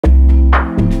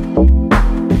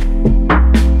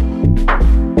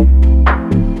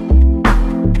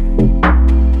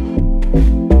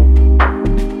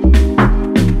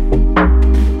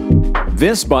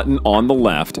This button on the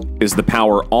left is the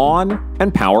power on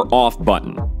and power off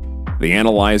button. The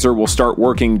analyzer will start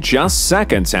working just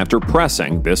seconds after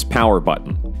pressing this power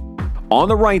button. On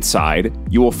the right side,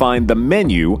 you will find the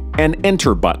menu and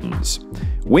enter buttons.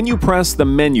 When you press the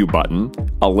menu button,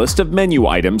 a list of menu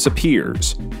items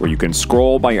appears, where you can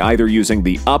scroll by either using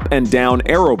the up and down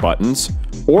arrow buttons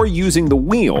or using the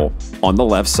wheel on the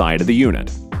left side of the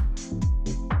unit.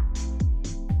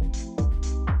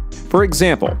 For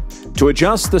example, to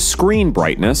adjust the screen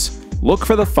brightness, look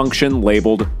for the function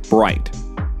labeled Bright.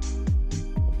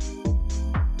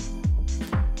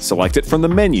 Select it from the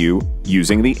menu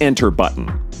using the Enter button.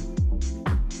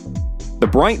 The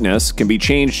brightness can be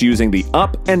changed using the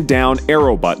up and down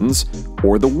arrow buttons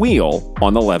or the wheel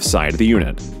on the left side of the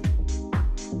unit.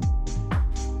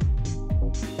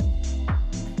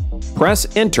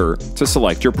 Press Enter to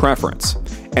select your preference,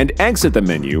 and exit the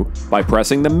menu by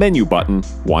pressing the menu button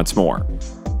once more.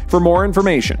 For more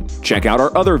information, check out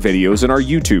our other videos in our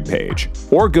YouTube page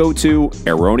or go to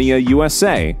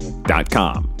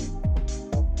aroniausa.com.